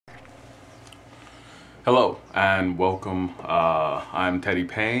Hello and welcome. I'm Teddy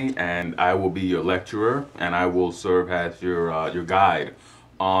Payne, and I will be your lecturer, and I will serve as your guide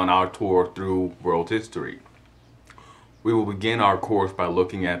on our tour through world history. We will begin our course by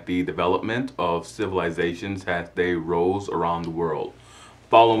looking at the development of civilizations as they rose around the world.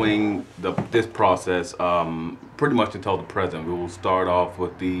 Following this process, pretty much until the present, we will start off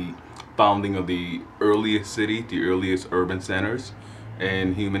with the founding of the earliest city, the earliest urban centers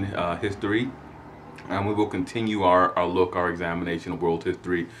in human history, and we will continue our examination of world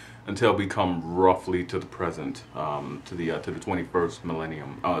history until we come roughly to the present, to the 21st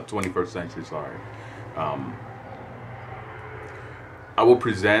millennium, 21st century. Sorry. Um, I will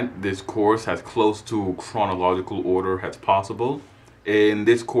present this course as close to chronological order as possible. In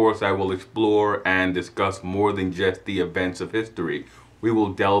this course, I will explore and discuss more than just the events of history. We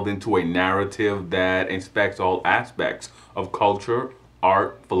will delve into a narrative that inspects all aspects of culture,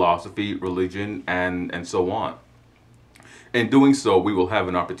 art, philosophy, religion, and so on. In doing so, we will have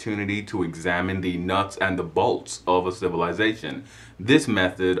an opportunity to examine the nuts and the bolts of a civilization. This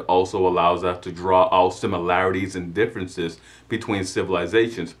method also allows us to draw out similarities and differences between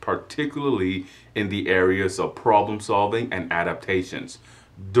civilizations, particularly in the areas of problem solving and adaptations.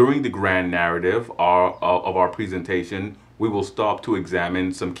 During the grand narrative of our presentation, we will stop to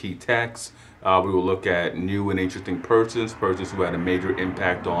examine some key texts. We will look at new and interesting persons who had a major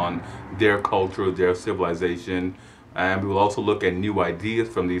impact on their culture, their civilization, and we will also look at new ideas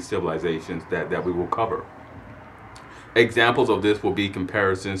from these civilizations that we will cover. Examples of this will be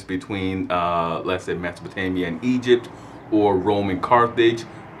comparisons between, let's say, Mesopotamia and Egypt, or Rome and Carthage,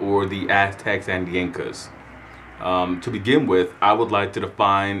 or the Aztecs and the Incas. To begin with, I would like to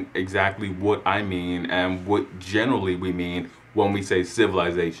define exactly what I mean and what generally we mean when we say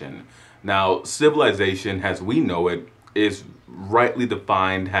civilization. Now, civilization as we know it is rightly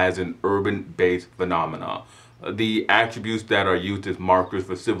defined as an urban-based phenomena. The attributes that are used as markers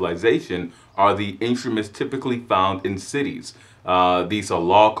for civilization are the instruments typically found in cities. These are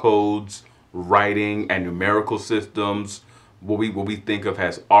law codes, writing and numerical systems, what we think of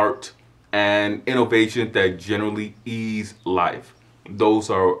as art, and innovations that generally ease life. Those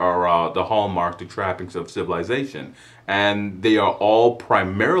are the hallmark, the trappings of civilization. And they are all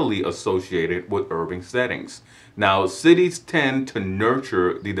primarily associated with urban settings. Now, cities tend to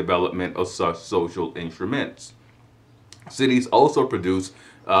nurture the development of such social instruments. Cities also produce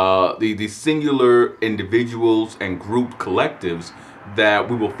the singular individuals and group collectives that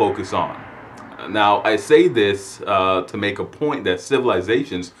we will focus on. Now, I say this to make a point that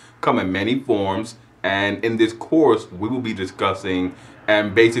civilizations come in many forms, and in this course, we will be discussing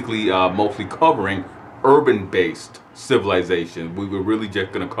and basically mostly covering urban-based civilization. We were really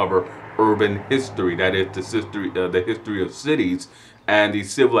just going to cover urban history, that is the history of cities and the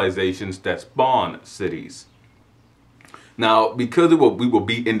civilizations that spawn cities. Now, because we will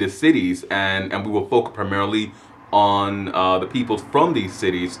be in the cities, and we will focus primarily on the peoples from these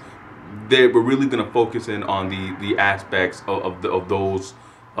cities, we're really going to focus in on the aspects of those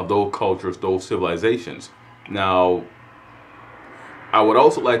cultures, those civilizations. Now, I would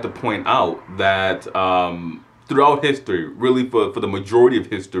also like to point out that throughout history, really for the majority of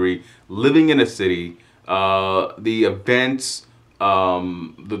history, living in a city, the events,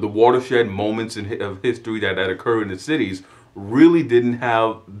 the watershed moments of history that occur in the cities really didn't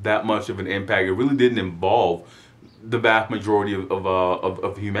have that much of an impact. It really didn't involve the vast majority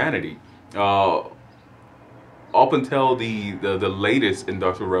of humanity. Up until the latest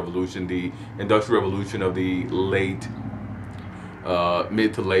industrial revolution, the industrial revolution of the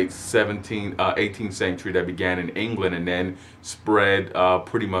mid to late 18th century, that began in England and then spread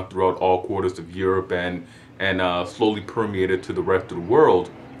pretty much throughout all quarters of Europe, and slowly permeated to the rest of the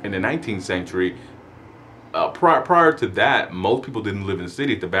world in the 19th century. Prior to that, most people didn't live in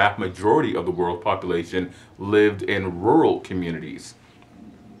cities. The vast majority of the world's population lived in rural communities.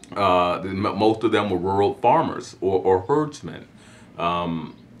 Most of them were rural farmers or herdsmen.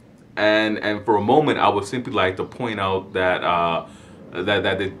 And for a moment, I would simply like to point out that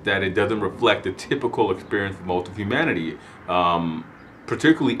that it doesn't reflect the typical experience for most of humanity,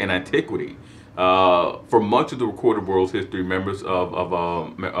 particularly in antiquity. For much of the recorded world's history, members of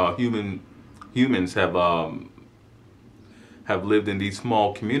humans have lived in these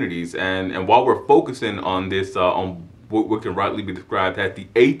small communities, and while we're focusing on this on what can rightly be described as the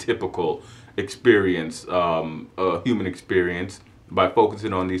atypical experience, human experience, by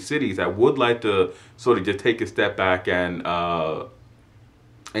focusing on these cities, I would like to sort of just take a step back and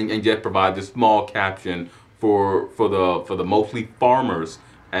just provide this small caption for the mostly farmers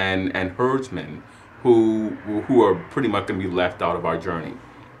and herdsmen who are pretty much going to be left out of our journey.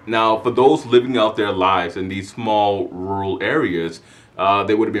 Now, for those living out their lives in these small rural areas,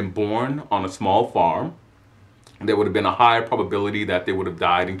 they would have been born on a small farm. There would have been a higher probability that they would have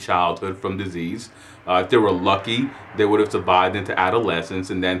died in childhood from disease. If they were lucky, they would have survived into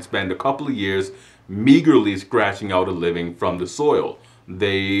adolescence and then spend a couple of years meagerly scratching out a living from the soil.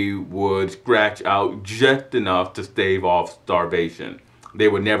 They would scratch out just enough to stave off starvation. They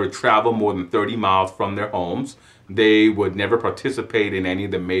would never travel more than 30 miles from their homes. They would never participate in any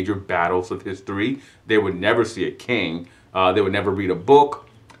of the major battles of history. They would never see a king. They would never read a book.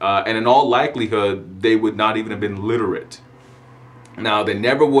 And in all likelihood, they would not even have been literate. Now, they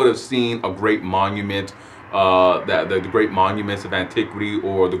never would have seen a great monument, the great monuments of antiquity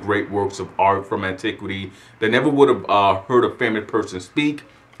or the great works of art from antiquity. They never would have heard a famous person speak,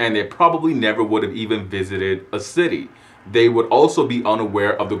 and they probably never would have even visited a city. They would also be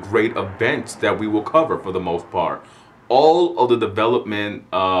unaware of the great events that we will cover for the most part. All of the development,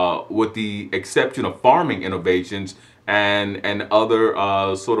 with the exception of farming innovations and other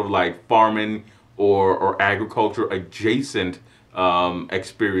sort of like farming or agriculture adjacent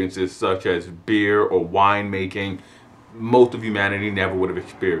experiences such as beer or wine making, most of humanity never would have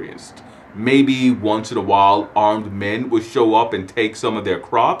experienced. Maybe once in a while armed men would show up and take some of their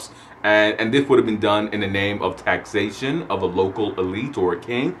crops, and this would have been done in the name of taxation of a local elite or a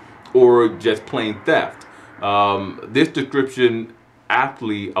king, or just plain theft. This description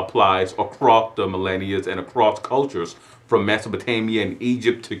aptly applies across the millennia and across cultures, from Mesopotamia and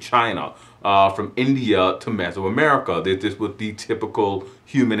Egypt to China, from India to Mesoamerica. This was the typical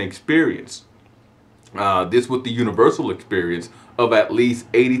human experience. This was the universal experience of at least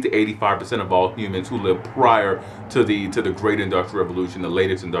 80 to 85% of all humans who lived prior to the Great Industrial Revolution, the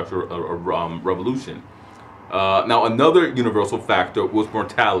latest Industrial Revolution. Now, another universal factor was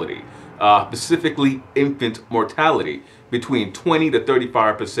mortality, specifically infant mortality. Between 20 to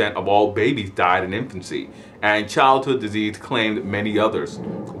 35% of all babies died in infancy, and childhood disease claimed many others.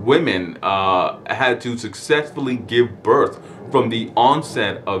 Women had to successfully give birth from the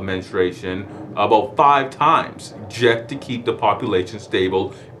onset of menstruation about 5 times just to keep the population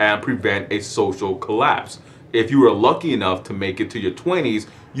stable and prevent a social collapse. If you were lucky enough to make it to your 20s,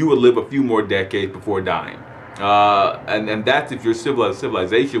 you would live a few more decades before dying. And that's if your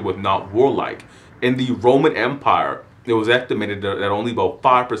civilization was not warlike. In the Roman Empire, it was estimated that only about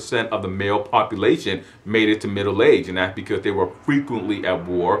 5% of the male population made it to middle age, and that's because they were frequently at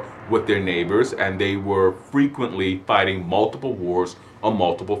war with their neighbors, and they were frequently fighting multiple wars on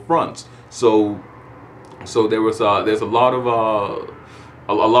multiple fronts. So there's a lot of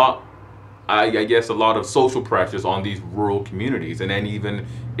I guess a lot of social pressures on these rural communities, and then even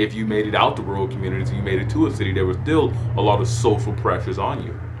if you made it out to rural communities and you made it to a city, there was still a lot of social pressures on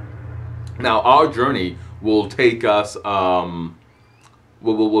you. Now, our journey will take us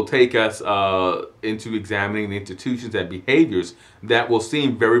will take us into examining the institutions and behaviors that will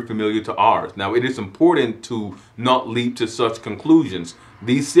seem very familiar to ours. Now, it is important to not leap to such conclusions.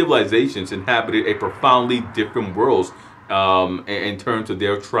 These civilizations inhabited a profoundly different world in terms of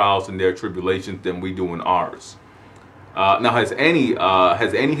their trials and their tribulations than we do in ours. Now, as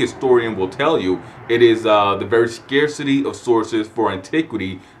any historian will tell you, it is the very scarcity of sources for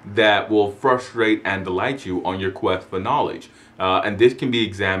antiquity that will frustrate and delight you on your quest for knowledge. And this can be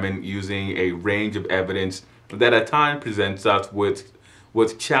examined using a range of evidence that at times presents us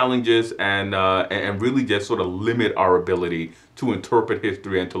with challenges and really just sort of limit our ability to interpret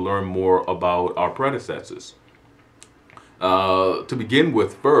history and to learn more about our predecessors. To begin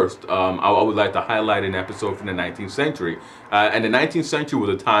with, first, I would like to highlight an episode from the 19th century. And the 19th century was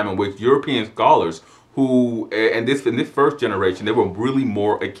a time in which European scholars who, in this first generation, they were really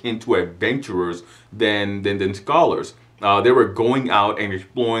more akin to adventurers than scholars. They were going out and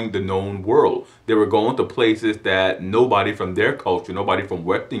exploring the known world. They were going to places that nobody from their culture, nobody from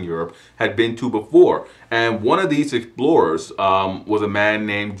Western Europe had been to before. And one of these explorers was a man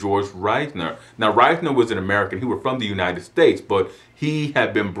named George Reisner. Now, Reisner was an American. He was from the United States, but he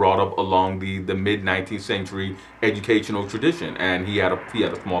had been brought up along the mid-19th century educational tradition. And he had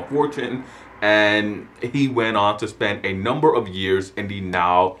a small fortune, and he went on to spend a number of years in the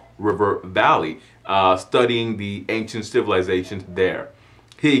Nile River Valley, studying the ancient civilizations there.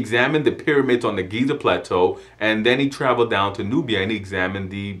 He examined the pyramids on the Giza Plateau, and then he traveled down to Nubia and he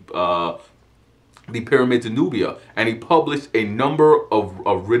examined the pyramids in Nubia, and he published a number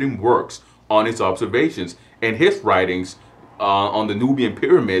of written works on his observations. In his writings on the Nubian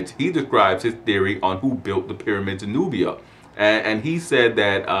pyramids, he describes his theory on who built the pyramids in Nubia, and he said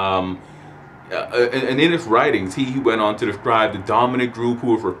that and in his writings, he went on to describe the dominant group who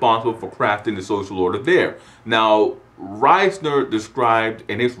was responsible for crafting the social order there. Now, Reisner described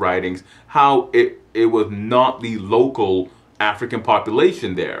in his writings how it was not the local African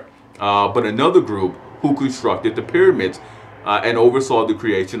population there, but another group who constructed the pyramids and oversaw the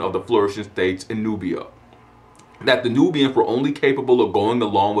creation of the flourishing states in Nubia. That the Nubians were only capable of going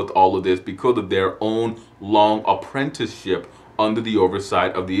along with all of this because of their own long apprenticeship under the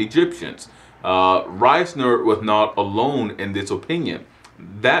oversight of the Egyptians. Reisner was not alone in this opinion.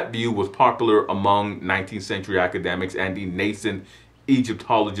 That view was popular among 19th century academics and the nascent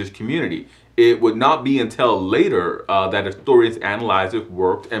Egyptologist community. It would not be until later that historians analyzed his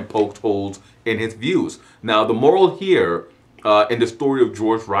work and poked holes in his views. Now, the moral here in the story of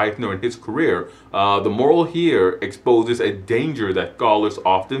George Reisner and his career, the moral here exposes a danger that scholars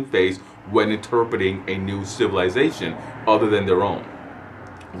often face when interpreting a new civilization other than their own.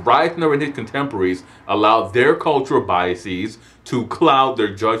 Reisner and his contemporaries allowed their cultural biases to cloud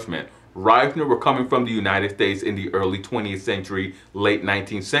their judgment. Reisner were coming from the United States in the early 20th century, late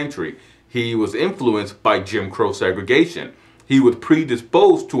 19th century. He was influenced by Jim Crow segregation. He was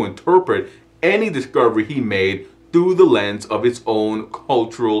predisposed to interpret any discovery he made through the lens of his own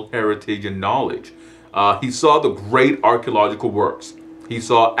cultural heritage and knowledge. He saw the great archaeological works. He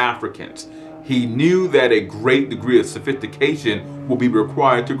saw Africans. He knew that a great degree of sophistication would be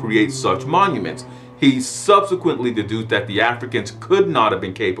required to create such monuments. He subsequently deduced that the Africans could not have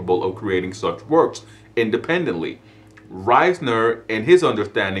been capable of creating such works independently. Reisner, in his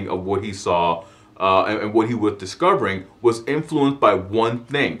understanding of what he saw and what he was discovering, was influenced by one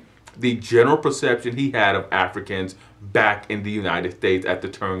thing: the general perception he had of Africans back in the United States at the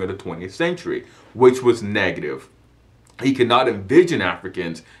turn of the 20th century, which was negative. He could not envision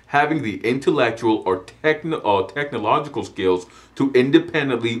Africans having the intellectual or technological skills to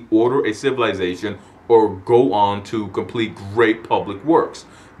independently order a civilization or go on to complete great public works.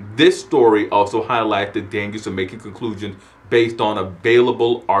 This story also highlights the dangers of making conclusions based on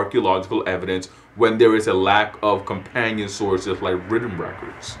available archaeological evidence when there is a lack of companion sources like written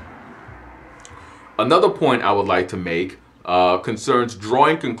records. Another point I would like to make concerns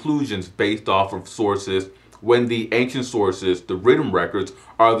drawing conclusions based off of sources when the ancient sources, the written records,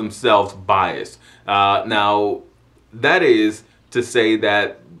 are themselves biased. Now, that is to say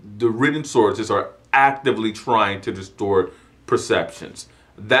that the written sources are actively trying to distort perceptions.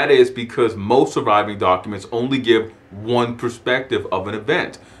 That is because most surviving documents only give one perspective of an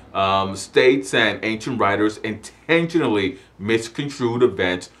event. States and ancient writers intentionally misconstrued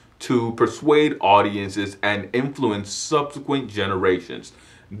events to persuade audiences and influence subsequent generations.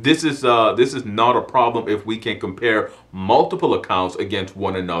 This is not a problem if we can compare multiple accounts against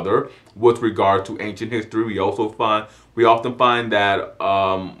one another with regard to ancient history. We often find that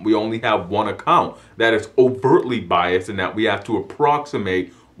we only have one account that is overtly biased and that we have to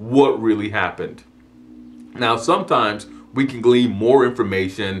approximate what really happened. Now, sometimes we can glean more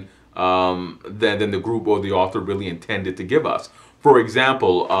information than the group or the author really intended to give us. For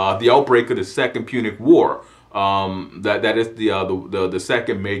example, the outbreak of the Second Punic War. That is the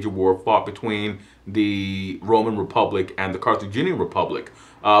second major war fought between the Roman Republic and the Carthaginian Republic.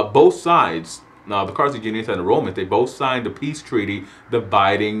 Both sides, the Carthaginians and the Romans, they both signed a peace treaty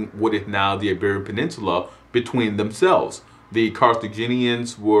dividing what is now the Iberian Peninsula between themselves. The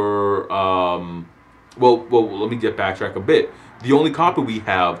Carthaginians were, well, let me get backtrack a bit. The only copy we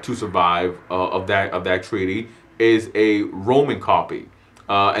have to survive of that treaty is a Roman copy.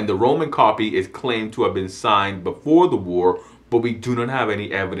 And the Roman copy is claimed to have been signed before the war, but we do not have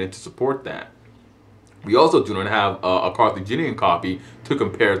any evidence to support that. We also do not have a Carthaginian copy to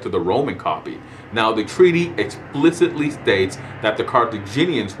compare to the Roman copy. Now, the treaty explicitly states that the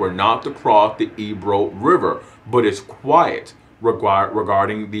Carthaginians were not to cross the Ebro River, but is quiet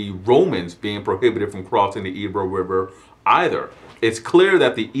regarding the Romans being prohibited from crossing the Ebro River either. It's clear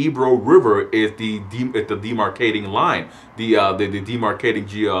that the Ebro River is the demarcating line, the demarcating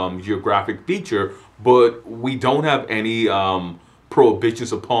geographic feature, but we don't have any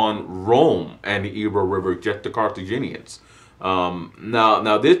prohibitions upon Rome and the Ebro River, just the Carthaginians.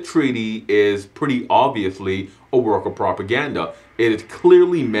 Now this treaty is pretty obviously a work of propaganda. It is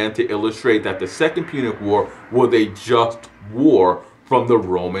clearly meant to illustrate that the Second Punic War was a just war from the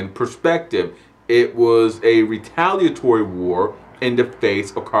Roman perspective. It was a retaliatory war in the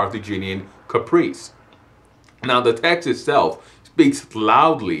face of Carthaginian caprice. Now, the text itself speaks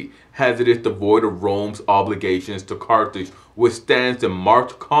loudly as it is devoid of Rome's obligations to Carthage, which stands in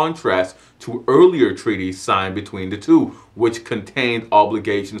marked contrast to earlier treaties signed between the two, which contained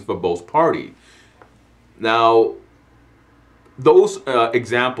obligations for both parties. Now, Those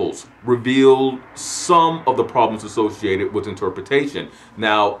examples reveal some of the problems associated with interpretation.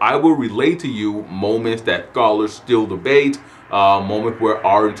 Now, I will relate to you moments that scholars still debate, moments where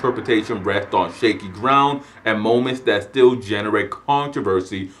our interpretation rests on shaky ground, and moments that still generate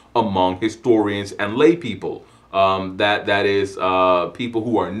controversy among historians and lay people. That is people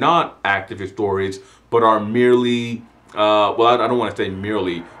who are not active historians, but are merely, well, I don't want to say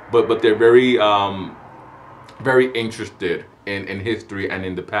merely, but they're very interested in history and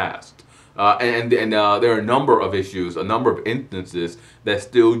in the past. And there are a number of issues, a number of instances that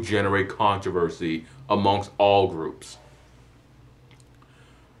still generate controversy amongst all groups.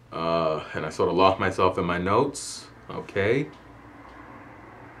 And I sort of lost myself in my notes. Okay.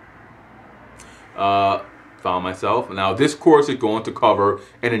 Found myself. Now, this course is going to cover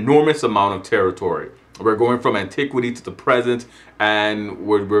an enormous amount of territory. We're going from antiquity to the present, and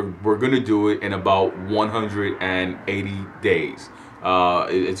we're going to do it in about 180 days.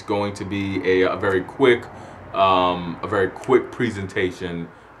 It's going to be a very quick presentation.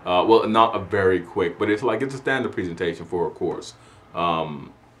 Well, not a very quick, but it's a standard presentation for a course. We're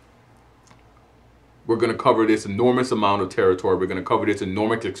going to cover this enormous amount of territory. We're going to cover this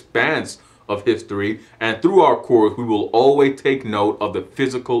enormous expanse of history, and through our course we will always take note of the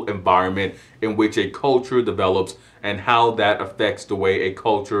physical environment in which a culture develops and how that affects the way a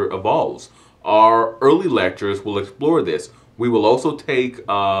culture evolves. Our early lectures will explore this. We will also take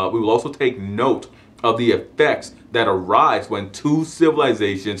note of the effects that arise when two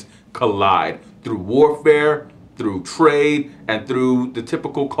civilizations collide through warfare, through trade, and through the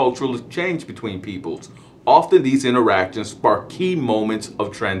typical cultural exchange between peoples. Often these interactions spark key moments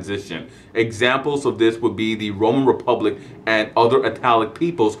of transition. Examples of this would be the Roman Republic and other Italic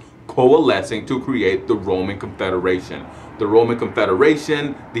peoples coalescing to create the Roman Confederation. The Roman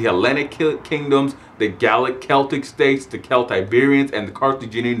Confederation, the Hellenic kingdoms, the Gallic Celtic states, the Celtiberians, and the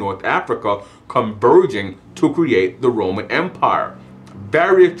Carthaginian North Africa converging to create the Roman Empire.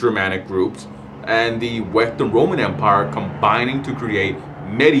 Various Germanic groups and the Western Roman Empire combining to create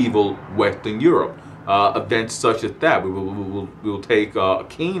medieval Western Europe. Events such as that, we will take a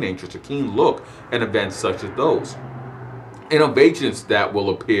keen interest, a keen look at events such as those. Innovations that will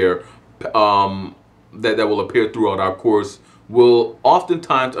appear that will appear throughout our course will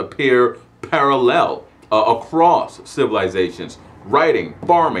oftentimes appear parallel across civilizations. Writing,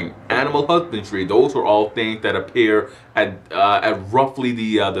 farming, animal husbandry, those are all things that appear at roughly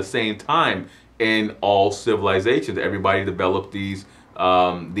the same time in all civilizations. Everybody developed these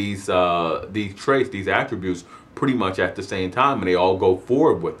traits, these attributes, pretty much at the same time, and they all go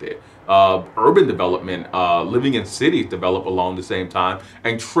forward with it. Urban development, living in cities, develop along the same time,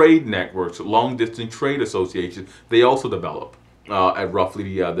 and trade networks, long-distance trade associations, they also develop at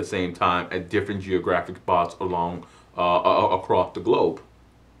roughly the same time at different geographic spots along across the globe.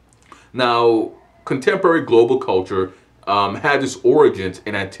 Now, contemporary global culture had its origins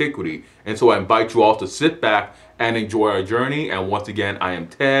in antiquity, and so I invite you all to sit back and enjoy our journey. And once again, I am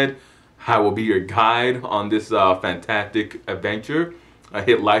Ted. I will be your guide on this fantastic adventure.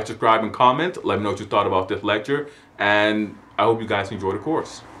 Hit like, subscribe, and comment. Let me know what you thought about this lecture, and I hope you guys enjoy the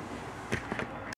course.